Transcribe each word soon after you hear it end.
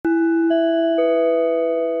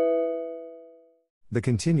The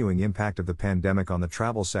continuing impact of the pandemic on the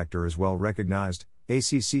travel sector is well recognized,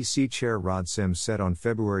 ACCC Chair Rod Sims said on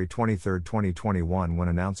February 23, 2021 when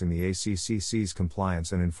announcing the ACCC's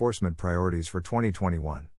compliance and enforcement priorities for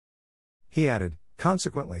 2021. He added,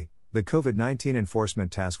 "Consequently, the COVID-19 Enforcement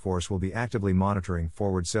Task Force will be actively monitoring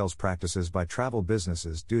forward sales practices by travel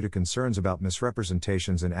businesses due to concerns about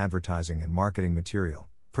misrepresentations in advertising and marketing material,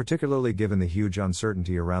 particularly given the huge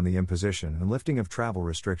uncertainty around the imposition and lifting of travel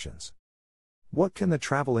restrictions." What can the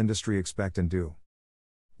travel industry expect and do?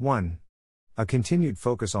 1. A continued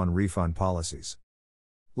focus on refund policies.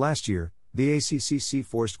 Last year, the ACCC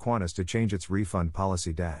forced Qantas to change its refund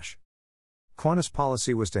policy. Qantas'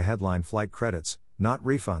 policy was to headline flight credits, not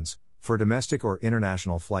refunds, for domestic or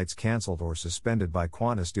international flights cancelled or suspended by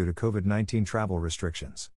Qantas due to COVID-19 travel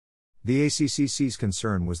restrictions. The ACCC's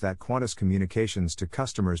concern was that Qantas' communications to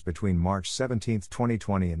customers between March 17,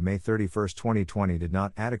 2020 and May 31, 2020 did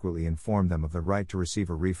not adequately inform them of the right to receive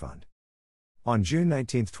a refund. On June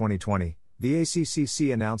 19, 2020, the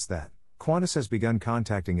ACCC announced that Qantas has begun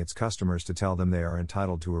contacting its customers to tell them they are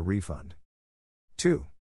entitled to a refund. 2.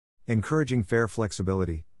 Encouraging fare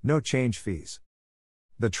flexibility, no change fees.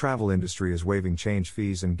 The travel industry is waiving change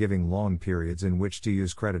fees and giving long periods in which to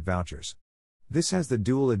use credit vouchers. This has the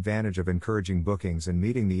dual advantage of encouraging bookings and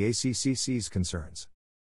meeting the ACCC's concerns.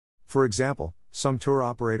 For example, some tour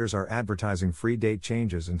operators are advertising free date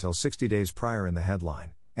changes until 60 days prior in the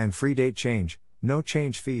headline, and free date change, no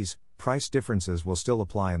change fees, price differences will still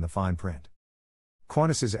apply in the fine print.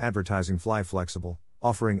 Qantas is advertising Fly Flexible,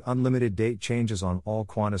 offering unlimited date changes on all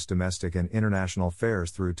Qantas domestic and international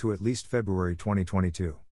fares through to at least February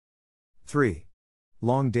 2022. 3.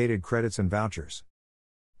 Long-dated credits and vouchers.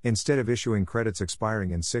 Instead of issuing credits expiring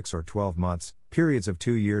in 6 or 12 months, periods of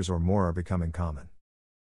 2 years or more are becoming common.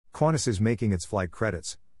 Qantas is making its flight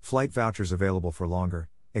credits, flight vouchers available for longer.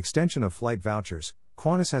 Extension of flight vouchers.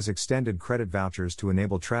 Qantas has extended credit vouchers to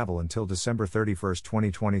enable travel until December 31,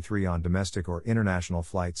 2023 on domestic or international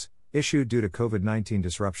flights, issued due to COVID-19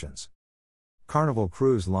 disruptions. Carnival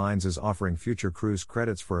Cruise Lines is offering future cruise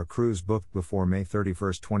credits for a cruise booked before May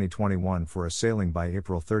 31, 2021 for a sailing by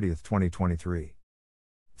April 30, 2023.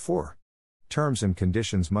 4. Terms and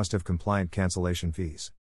conditions must have compliant cancellation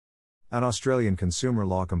fees. An Australian consumer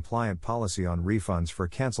law compliant policy on refunds for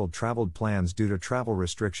cancelled travelled plans due to travel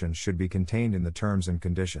restrictions should be contained in the terms and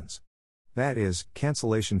conditions. That is,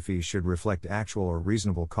 cancellation fees should reflect actual or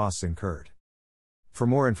reasonable costs incurred. For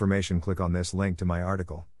more information, click on this link to my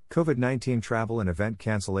article, COVID-19 Travel and Event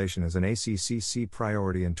Cancellation is an ACCC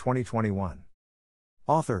Priority in 2021.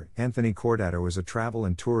 Author, Anthony Cordato is a travel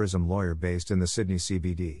and tourism lawyer based in the Sydney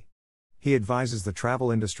CBD. He advises the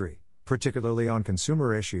travel industry, particularly on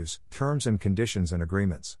consumer issues, terms and conditions and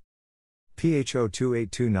agreements. PHO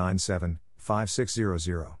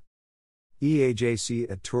 28297-5600.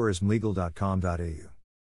 EAJC@tourismlegal.com.au